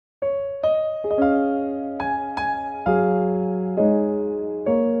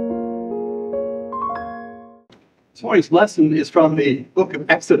This morning's lesson is from the book of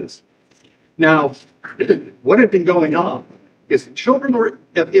Exodus. Now, what had been going on is the children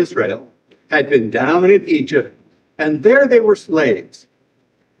of Israel had been down in Egypt, and there they were slaves.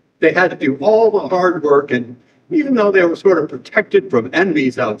 They had to do all the hard work, and even though they were sort of protected from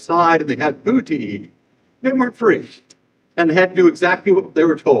enemies outside and they had food to eat, they weren't free, and they had to do exactly what they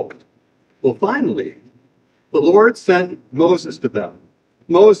were told. Well, finally, the Lord sent Moses to them,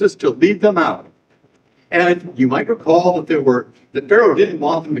 Moses to lead them out. And you might recall that Pharaoh didn't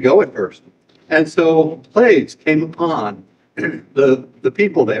want them to go at first. And so plagues came upon the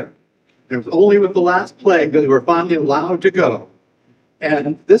people there. And it was only with the last plague that they were finally allowed to go.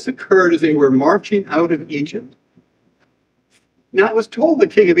 And this occurred as they were marching out of Egypt. Now it was told the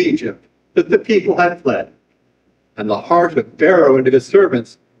king of Egypt that the people had fled. And the heart of Pharaoh and of his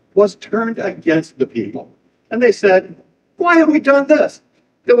servants was turned against the people. And they said, "Why have we done this?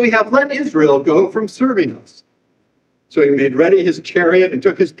 That we have let Israel go from serving us." So he made ready his chariot and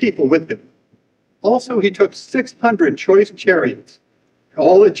took his people with him. Also he took 600 choice chariots,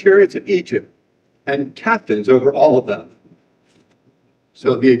 all the chariots of Egypt, and captains over all of them.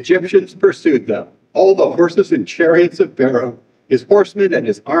 So the Egyptians pursued them, all the horses and chariots of Pharaoh, his horsemen and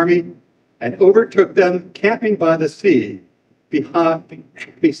his army, and overtook them camping by the sea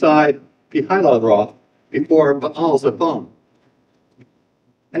beside Pihahiroth before Baal-zephon.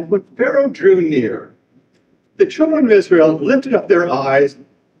 And when Pharaoh drew near, the children of Israel lifted up their eyes,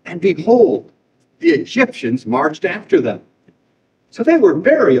 and behold, the Egyptians marched after them. So they were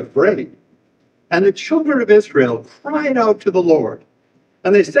very afraid. And the children of Israel cried out to the Lord.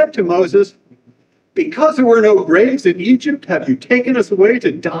 And they said to Moses, "Because there were no graves in Egypt, have you taken us away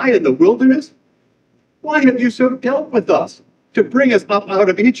to die in the wilderness? Why have you so dealt with us to bring us up out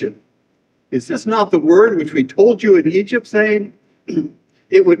of Egypt? Is this not the word which we told you in Egypt, saying,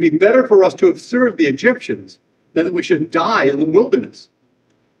 it would be better for us to have served the Egyptians than that we should die in the wilderness?"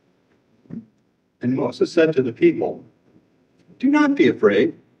 And Moses said to the people, "Do not be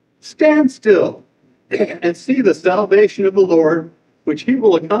afraid. Stand still and see the salvation of the Lord, which he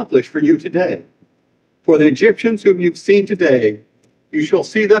will accomplish for you today. For the Egyptians whom you've seen today, you shall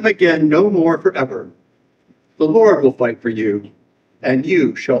see them again no more forever. The Lord will fight for you, and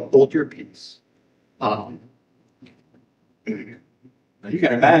you shall hold your peace." Now you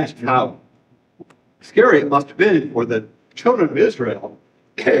can imagine how scary it must have been for the children of Israel.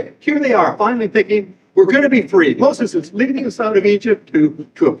 Here they are, finally thinking, we're going to be free. Moses is leading us out of Egypt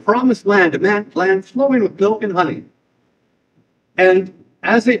to a promised land, a land flowing with milk and honey. And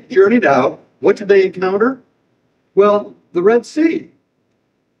as they journeyed out, what did they encounter? Well, the Red Sea.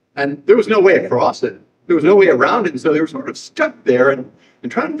 And there was no way across it. There was no way around it. And so they were sort of stuck there and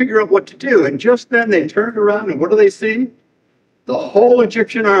trying to figure out what to do. And just then they turned around, and what do they see? The whole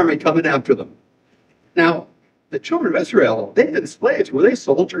Egyptian army coming after them. Now, the children of Israel, they'd been slaves. Were they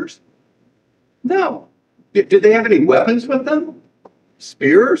soldiers? No. Did they have any weapons with them?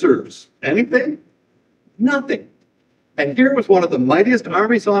 Spears or anything? Nothing. And here was one of the mightiest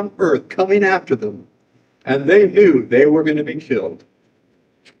armies on earth coming after them. And they knew they were going to be killed.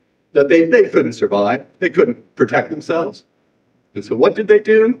 That they couldn't survive. They couldn't protect themselves. And so what did they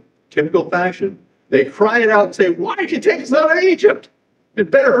do? Typical fashion. They cried out and say, "Why did you take us out of Egypt? It's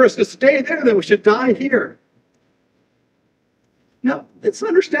better for us to stay there than we should die here." Now, it's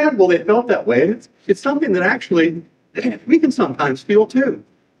understandable they felt that way. It's something that actually we can sometimes feel too.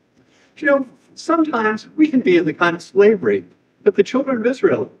 You know, sometimes we can be in the kind of slavery that the children of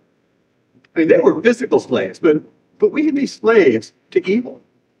Israel, I mean, they were physical slaves, but we can be slaves to evil.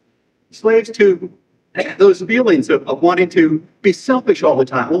 Slaves to those feelings of wanting to be selfish all the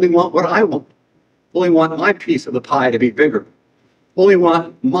time, only want what I want, only want my piece of the pie to be bigger, only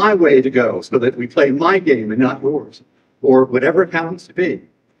want my way to go so that we play my game and not yours, or whatever it happens to be.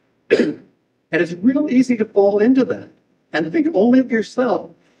 And it's real easy to fall into that and think only of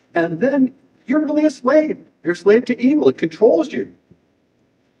yourself. And then you're really a slave. You're a slave to evil. It controls you.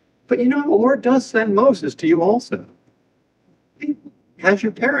 But you know, the Lord does send Moses to you also. He has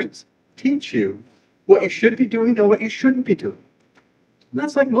your parents teach you what you should be doing and what you shouldn't be doing. And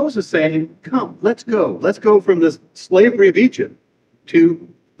that's like Moses saying, "Come, let's go. Let's go from this slavery of Egypt to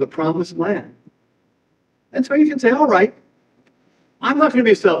the promised land." And so you can say, all right, I'm not going to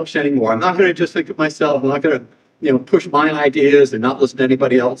be selfish anymore. I'm not going to just think of myself. I'm not going to, push my ideas and not listen to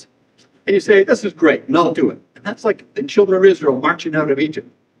anybody else. And you say, this is great, and I'll do it. And that's like the children of Israel marching out of Egypt.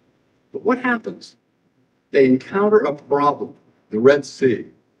 But what happens? They encounter a problem, the Red Sea.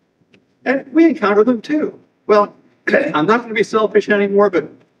 And we encounter them too. Well, I'm not going to be selfish anymore,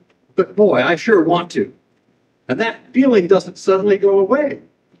 but boy, I sure want to. And that feeling doesn't suddenly go away.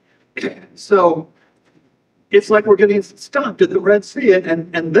 So It's like we're getting stopped at the Red Sea,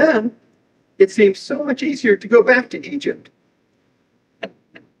 and then it seems so much easier to go back to Egypt.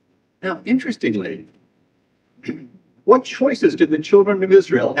 Now, interestingly, what choices did the children of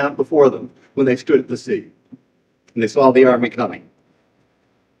Israel have before them when they stood at the sea and they saw the army coming?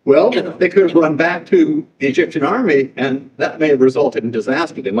 Well, they could have run back to the Egyptian army, and that may have resulted in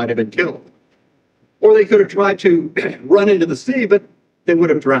disaster. They might have been killed. Or they could have tried to run into the sea, but they would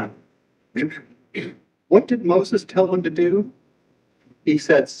have drowned. What did Moses tell them to do? He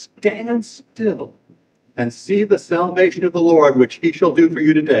said, "Stand still and see the salvation of the Lord, which he shall do for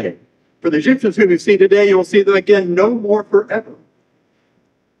you today. For the Egyptians whom you see today, you'll see them again no more forever."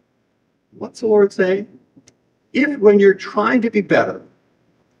 What's the Lord saying? If when you're trying to be better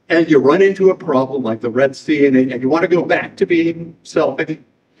and you run into a problem like the Red Sea and you want to go back to being selfish,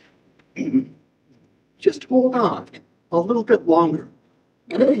 just hold on a little bit longer.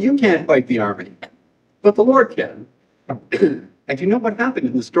 You can't fight the army, but the Lord can. And you know what happened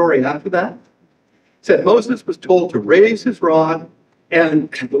in the story after that? It said Moses was told to raise his rod,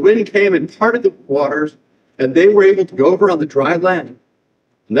 and the wind came and parted the waters, and they were able to go over on the dry land.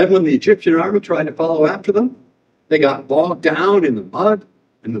 And then when the Egyptian army tried to follow after them, they got bogged down in the mud,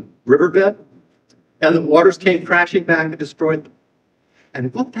 in the riverbed, and the waters came crashing back and destroyed them.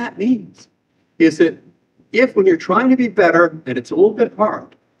 And what that means is that if when you're trying to be better and it's a little bit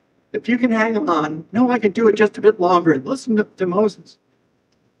hard, if you can hang on, no, I can do it just a bit longer, and listen to Moses,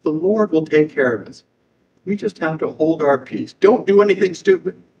 the Lord will take care of us. We just have to hold our peace. Don't do anything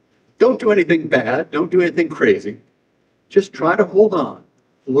stupid. Don't do anything bad. Don't do anything crazy. Just try to hold on.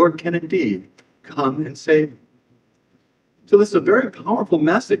 The Lord can indeed come and save you. So this is a very powerful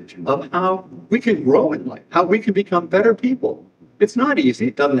message of how we can grow in life, how we can become better people. It's not easy.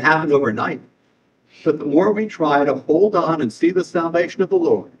 It doesn't happen overnight. But the more we try to hold on and see the salvation of the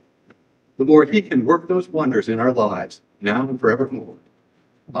Lord, the more he can work those wonders in our lives, now and forevermore.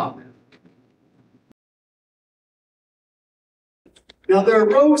 Amen. Now there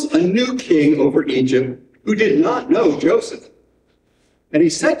arose a new king over Egypt who did not know Joseph. And he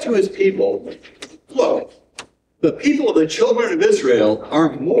said to his people, "Look, the people of the children of Israel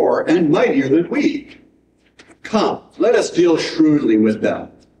are more and mightier than we. Come, let us deal shrewdly with them,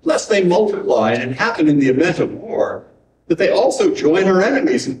 lest they multiply, and it happen in the event of war, that they also join our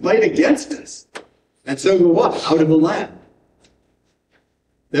enemies and fight against us, and so go up out of the land."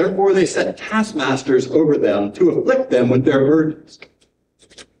 Therefore they set taskmasters over them to afflict them with their burdens.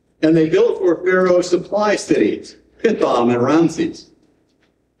 And they built for Pharaoh supply cities, Pithom and Ramses.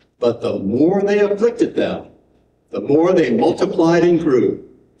 But the more they afflicted them, the more they multiplied and grew,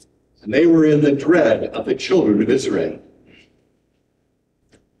 and they were in the dread of the children of Israel.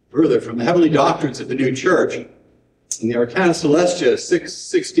 Further, from the Heavenly Doctrines of the New Church, in the Arcana Celestia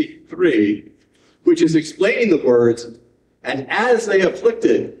 663, which is explaining the words, "And as they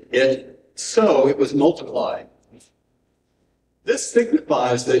afflicted it, so it was multiplied." This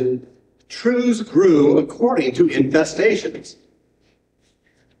signifies that truths grew according to infestations.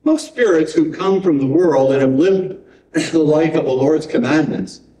 Most spirits who come from the world and have lived the life of the Lord's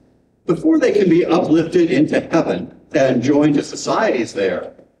commandments, before they can be uplifted into heaven and joined to societies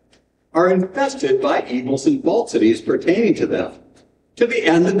there, are infested by evils and falsities pertaining to them, to the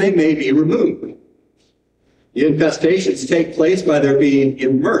end that they may be removed. The infestations take place by their being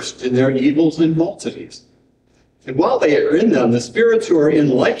immersed in their evils and falsities. And while they are in them, the spirits who are in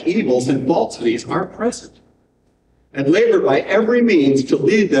like evils and falsities are present, and labor by every means to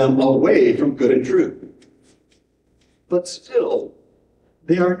lead them away from good and truth. But still,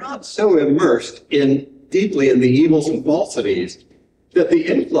 they are not so immersed deeply in the evils and falsities that the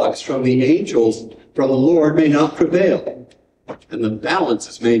influx from the angels from the Lord may not prevail, and the balance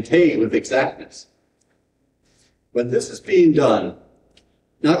is maintained with exactness. When this is being done,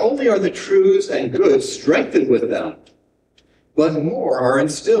 not only are the truths and goods strengthened with them, but more are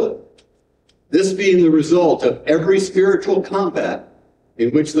instilled. This being the result of every spiritual combat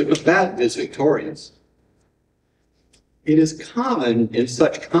in which the combatant is victorious. It is common in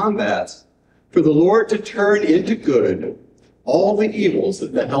such combats for the Lord to turn into good all the evils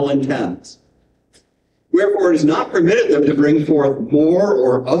that the hell intends. Wherefore it is not permitted them to bring forth more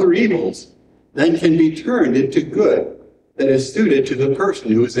or other evils than can be turned into good that is suited to the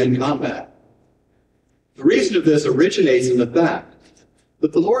person who is in combat. The reason of this originates in the fact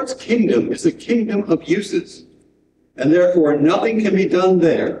that the Lord's kingdom is a kingdom of uses, and therefore nothing can be done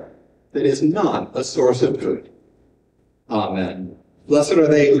there that is not a source of good. Amen. Blessed are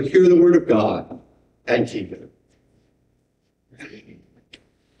they who hear the word of God and keep it.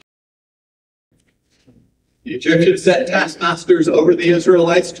 The Egyptians set taskmasters over the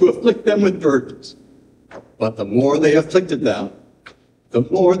Israelites to afflict them with burdens. But the more they afflicted them, the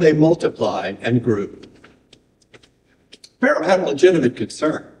more they multiplied and grew. Pharaoh had a legitimate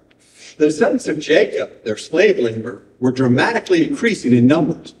concern. The descendants of Jacob, their slave labor, were dramatically increasing in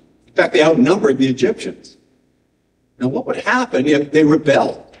numbers. In fact, they outnumbered the Egyptians. Now, what would happen if they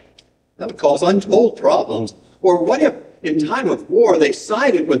rebelled? That would cause untold problems. Or what if, in time of war, they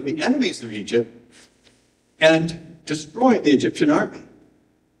sided with the enemies of Egypt and destroyed the Egyptian army?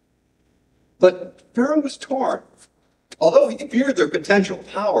 But Pharaoh was torn. Although he feared their potential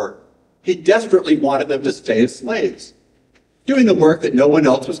power, he desperately wanted them to stay as slaves, doing the work that no one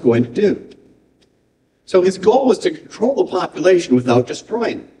else was going to do. So his goal was to control the population without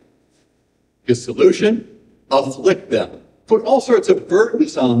destroying them. His solution? Afflict them. Put all sorts of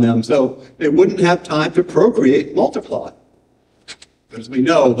burdens on them so they wouldn't have time to procreate and multiply. But as we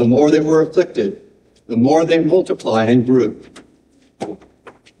know, the more they were afflicted, the more they multiplied and grew.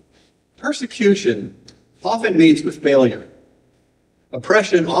 Persecution often meets with failure.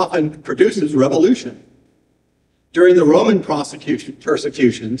 Oppression often produces revolution. During the Roman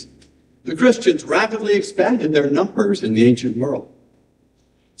persecutions, the Christians rapidly expanded their numbers in the ancient world.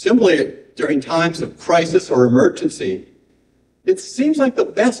 Similarly, during times of crisis or emergency, it seems like the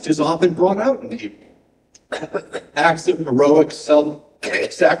best is often brought out in people. Acts of heroic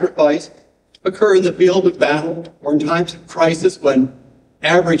self-sacrifice occur in the field of battle or in times of crisis when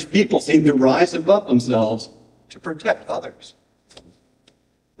average people seem to rise above themselves to protect others.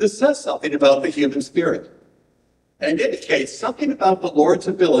 This says something about the human spirit and indicates something about the Lord's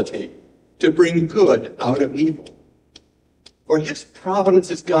ability to bring good out of evil. For his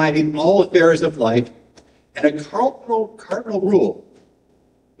providence is guiding all affairs of life, and a cardinal rule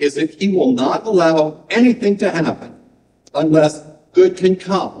is that he will not allow anything to happen unless good can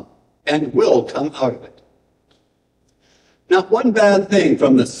come and will come out of it. Not one bad thing,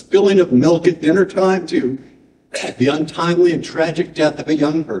 from the spilling of milk at dinner time to the untimely and tragic death of a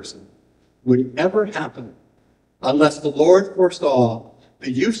young person, would ever happen unless the Lord foresaw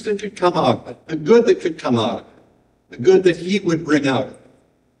the use that could come out of it, the good that could come out of it, the good that he would bring out of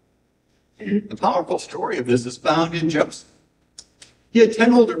it. The powerful story of this is found in Joseph. He had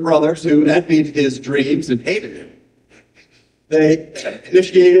 10 older brothers who envied his dreams and hated him. They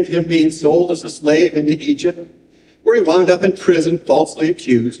initiated him being sold as a slave into Egypt, where he wound up in prison falsely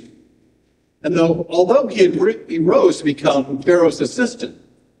accused. And although he rose to become Pharaoh's assistant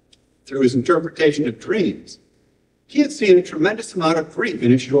through his interpretation of dreams, he had seen a tremendous amount of grief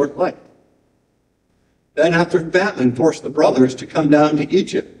in his short life. Then, after famine forced the brothers to come down to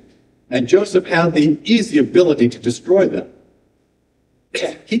Egypt, and Joseph had the easy ability to destroy them,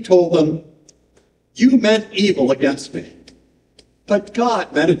 he told them, "You meant evil against me, but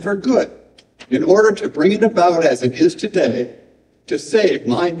God meant it for good, in order to bring it about as it is today, to save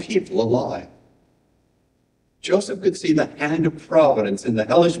my people alive." Joseph could see the hand of providence in the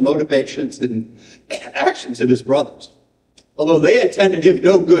hellish motivations and actions of his brothers. Although they intended him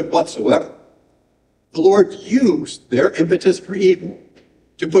no good whatsoever, the Lord used their impetus for evil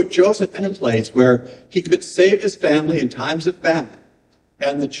to put Joseph in a place where he could save his family in times of famine,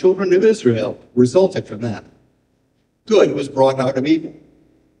 and the children of Israel resulted from that. Good was brought out of evil.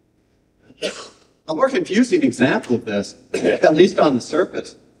 A more confusing example of this, at least on the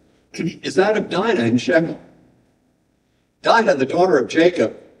surface, is that of Dinah in Shechem. Dinah, the daughter of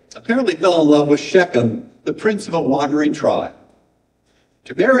Jacob, apparently fell in love with Shechem, the prince of a wandering tribe.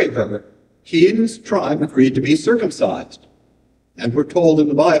 To marry her, he and his tribe agreed to be circumcised. And we're told in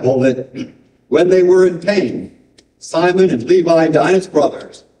the Bible that when they were in pain, Simon and Levi, Dinah's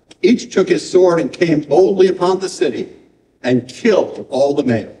brothers, each took his sword and came boldly upon the city and killed all the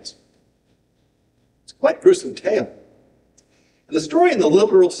males. It's quite a gruesome tale. And the story in the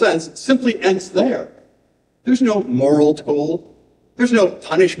literal sense simply ends there. There's no moral told. There's no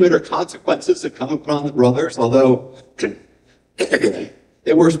punishment or consequences that come upon the brothers, although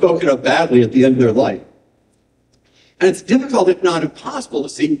they were spoken of badly at the end of their life. And it's difficult, if not impossible, to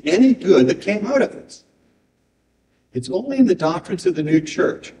see any good that came out of this. It's only in the doctrines of the new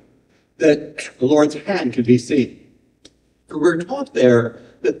church that the Lord's hand can be seen. We're taught there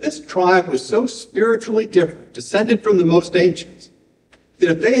that this tribe was so spiritually different, descended from the most ancients, that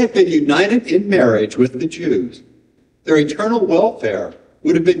if they had been united in marriage with the Jews, their eternal welfare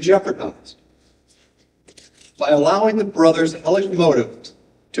would have been jeopardized. By allowing the brothers' hellish motives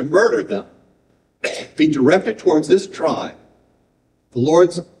to murder them be directed towards this tribe, the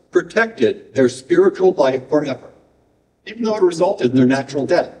Lord's protected their spiritual life forever, even though it resulted in their natural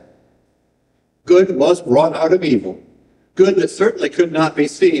death. Good was brought out of evil, good that certainly could not be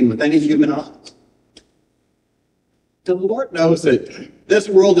seen with any human eyes. The Lord knows that this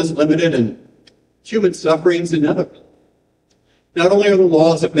world is limited and Human suffering is inevitable. Not only are the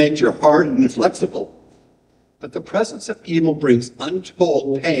laws of nature hard and inflexible, but the presence of evil brings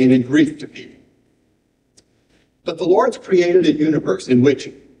untold pain and grief to people. But the Lord's created a universe in which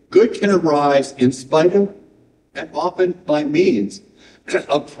good can arise in spite of, and often by means,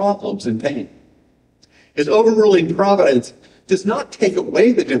 of problems and pain. His overruling providence does not take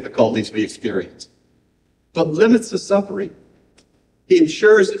away the difficulties we experience, but limits the suffering. He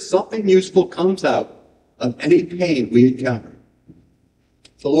ensures that something useful comes out of any pain we encounter.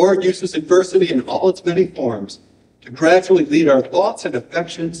 The Lord uses adversity in all its many forms to gradually lead our thoughts and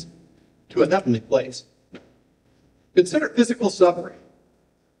affections to a heavenly place. Consider physical suffering.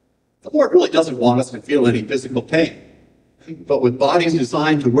 The Lord really doesn't want us to feel any physical pain. But with bodies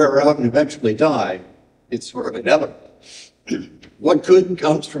designed to wear out and eventually die, it's sort of inevitable. What good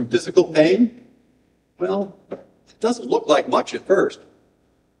comes from physical pain? Well, it doesn't look like much at first.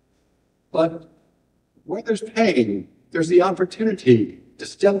 But where there's pain, there's the opportunity to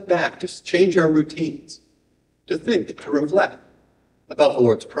step back, to change our routines, to think, to reflect about the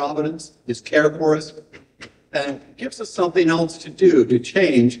Lord's providence, his care for us, and gives us something else to do to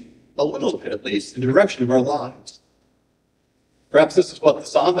change, a little bit at least, the direction of our lives. Perhaps this is what the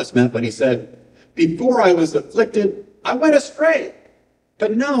psalmist meant when he said, "Before I was afflicted, I went astray,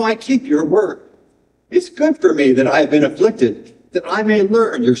 but now I keep your word. It's good for me that I have been afflicted, that I may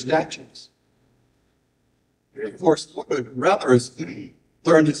learn your statutes." Of course, the Lord would rather us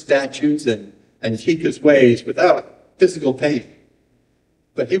learn his statutes and keep his ways without physical pain.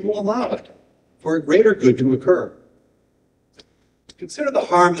 But he will allow it for a greater good to occur. Consider the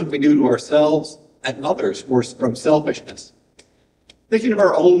harm that we do to ourselves and others from selfishness. Thinking of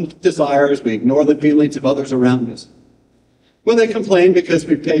our own desires, we ignore the feelings of others around us. When they complain because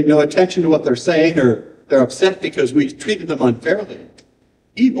we paid no attention to what they're saying, or they're upset because we treated them unfairly,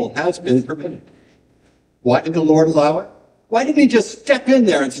 evil has been permitted. Why did the Lord allow it? Why didn't he just step in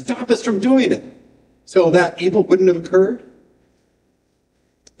there and stop us from doing it so that evil wouldn't have occurred?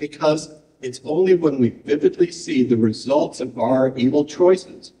 Because it's only when we vividly see the results of our evil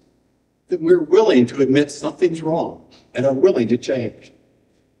choices that we're willing to admit something's wrong and are willing to change.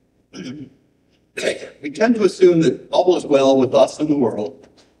 We tend to assume that all is well with us and the world,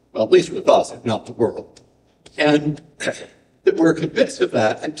 well, at least with us, if not the world, and that we're convinced of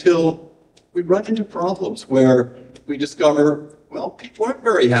that until we run into problems where we discover, well, people aren't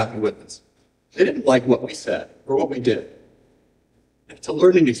very happy with us. They didn't like what we said or what we did. It's a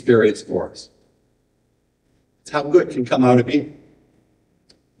learning experience for us. It's how good can come out of evil.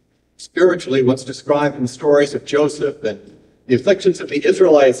 Spiritually, what's described in the stories of Joseph and the afflictions of the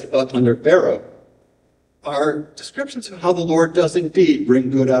Israelites under Pharaoh are descriptions of how the Lord does indeed bring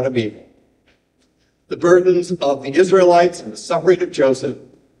good out of evil. The burdens of the Israelites and the suffering of Joseph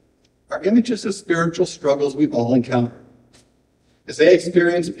are images of spiritual struggles we've all encountered. As they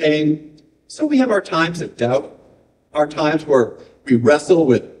experience pain, so we have our times of doubt, our times where we wrestle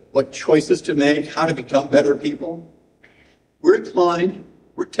with what choices to make, how to become better people. We're inclined,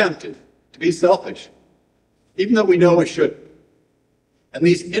 we're tempted to be selfish, even though we know we shouldn't. And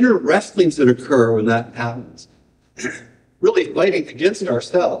these inner wrestlings that occur when that happens, really fighting against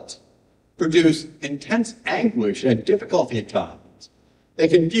ourselves, produce intense anguish and difficulty at times. They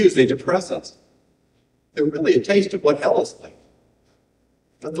confuse, they depress us. They're really a taste of what hell is like.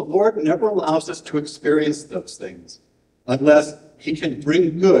 But the Lord never allows us to experience those things unless he can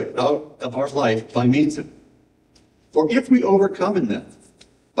bring good out of our life by means of it. For if we overcome in them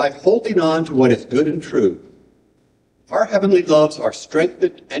by holding on to what is good and true, our heavenly loves are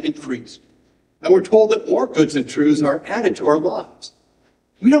strengthened and increased. And we're told that more goods and truths are added to our lives.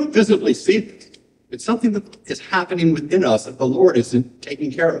 We don't visibly see this. It's something that is happening within us that the Lord isn't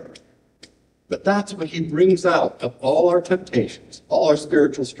taking care of. But that's what he brings out of all our temptations, all our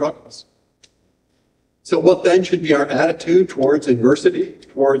spiritual struggles. So what then should be our attitude towards adversity,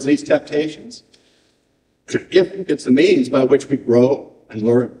 towards these temptations? If it's a means by which we grow and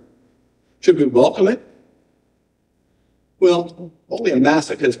learn, should we welcome it? Well, only a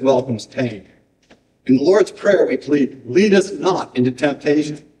masochist welcomes pain. In the Lord's Prayer, we plead, "Lead us not into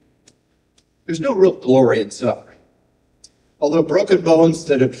temptation." There's no real glory in suffering. Although broken bones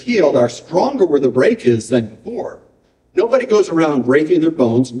that have healed are stronger where the break is than before, nobody goes around breaking their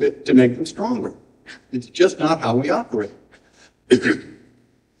bones to make them stronger. It's just not how we operate.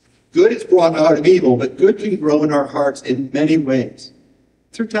 Good is brought out of evil, but good can grow in our hearts in many ways.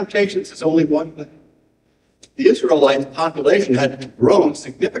 Through temptations is only one way. The Israelite population had grown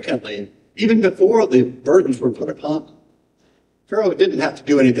significantly even before the burdens were put upon them. Pharaoh didn't have to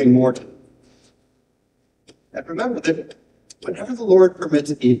do anything more to them. And remember that whenever the Lord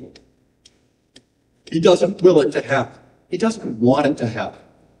permits evil, He doesn't will it to happen. He doesn't want it to happen.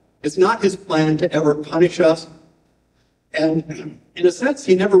 It's not his plan to ever punish us. And in a sense,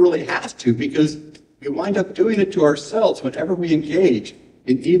 he never really has to, because we wind up doing it to ourselves whenever we engage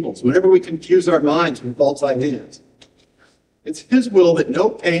in evils, whenever we confuse our minds with false ideas. It's his will that no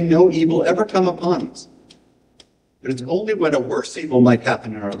pain, no evil ever come upon us. But it's only when a worse evil might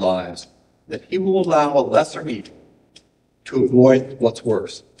happen in our lives that he will allow a lesser evil to avoid what's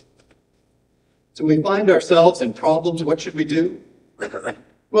worse. So we find ourselves in problems. What should we do?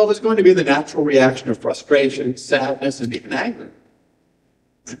 Well, there's going to be the natural reaction of frustration, sadness, and even anger.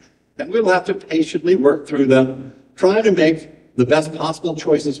 And we'll have to patiently work through them, trying to make the best possible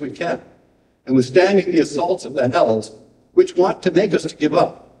choices we can, and withstanding the assaults of the hells which want to make us to give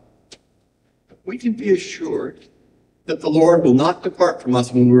up. But we can be assured that the Lord will not depart from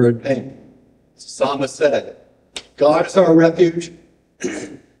us when we're in pain. As the psalmist said, God is our refuge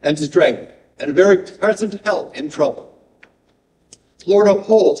and strength, and a very present help in trouble. The Lord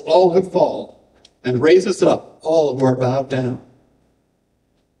upholds all who fall and raises up all who are bowed down.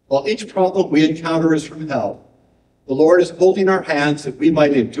 While each problem we encounter is from hell, the Lord is holding our hands that we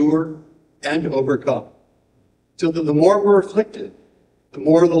might endure and overcome, so that the more we're afflicted, the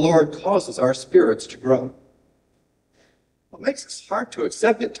more the Lord causes our spirits to grow. What makes us hard to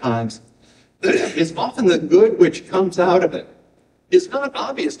accept at times is often the good which comes out of it is not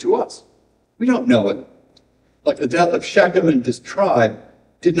obvious to us. We don't know it. Like the death of Shechem and his tribe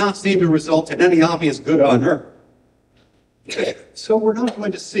did not seem to result in any obvious good on earth. So we're not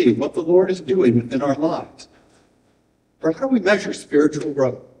going to see what the Lord is doing within our lives. Or how do we measure spiritual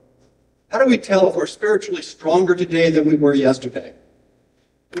growth? How do we tell if we're spiritually stronger today than we were yesterday?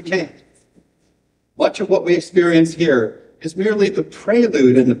 We can't. Much of what we experience here is merely the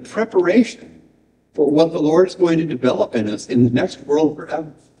prelude and the preparation for what the Lord is going to develop in us in the next world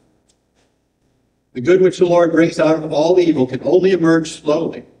forever. The good which the Lord brings out of all evil can only emerge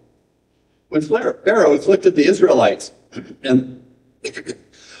slowly. When Pharaoh afflicted the Israelites, and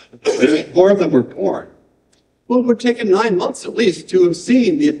 4 of them were born, well, it would take 9 months at least to have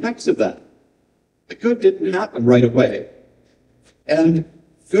seen the effects of that. The good didn't happen right away. And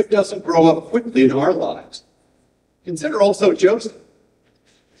good doesn't grow up quickly in our lives. Consider also Joseph.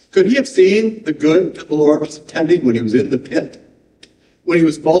 Could he have seen the good that the Lord was intending when he was in the pit? When he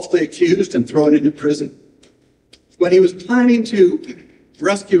was falsely accused and thrown into prison? When he was planning to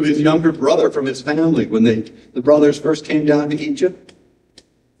rescue his younger brother from his family when the brothers first came down to Egypt?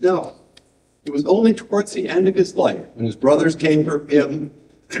 No. It was only towards the end of his life, when his brothers came to him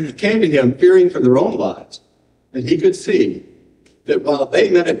fearing for their own lives, that he could see that while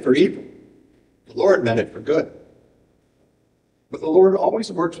they meant it for evil, the Lord meant it for good. But the Lord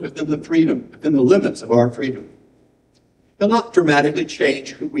always works within the freedom, within the limits of our freedom. He'll not dramatically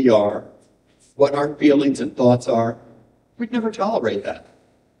change who we are, what our feelings and thoughts are. We'd never tolerate that.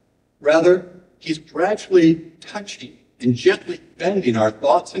 Rather, he's gradually touching and gently bending our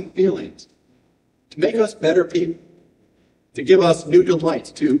thoughts and feelings to make us better people, to give us new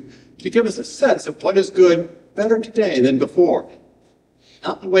delights, to give us a sense of what is good better today than before.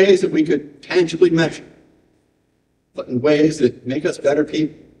 Not in ways that we could tangibly measure, but in ways that make us better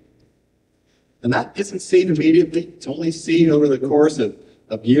people. And that isn't seen immediately. It's only seen over the course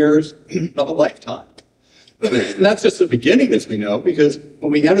of years of a lifetime. And that's just the beginning, as we know, because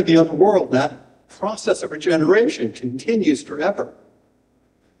when we enter the other world, that process of regeneration continues forever.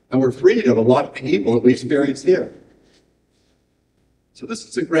 And we're freed of a lot of the evil that we experience here. So this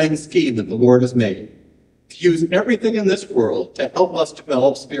is a grand scheme that the Lord has made, to use everything in this world to help us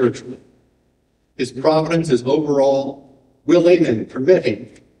develop spiritually. His providence is overall, willing and permitting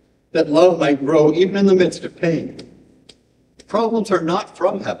that love might grow even in the midst of pain. Problems are not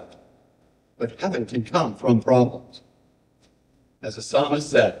from heaven, but heaven can come from problems. As the psalmist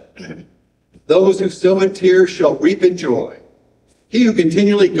said, those who sow in tears shall reap in joy. He who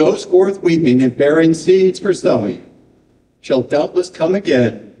continually goes forth weeping and bearing seeds for sowing shall doubtless come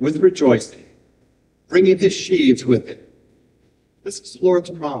again with rejoicing, bringing his sheaves with him. This is the Lord's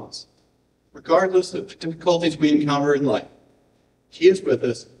promise. Regardless of the difficulties we encounter in life, he is with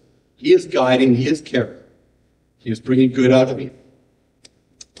us, he is guiding, he is caring, he is bringing good out of it.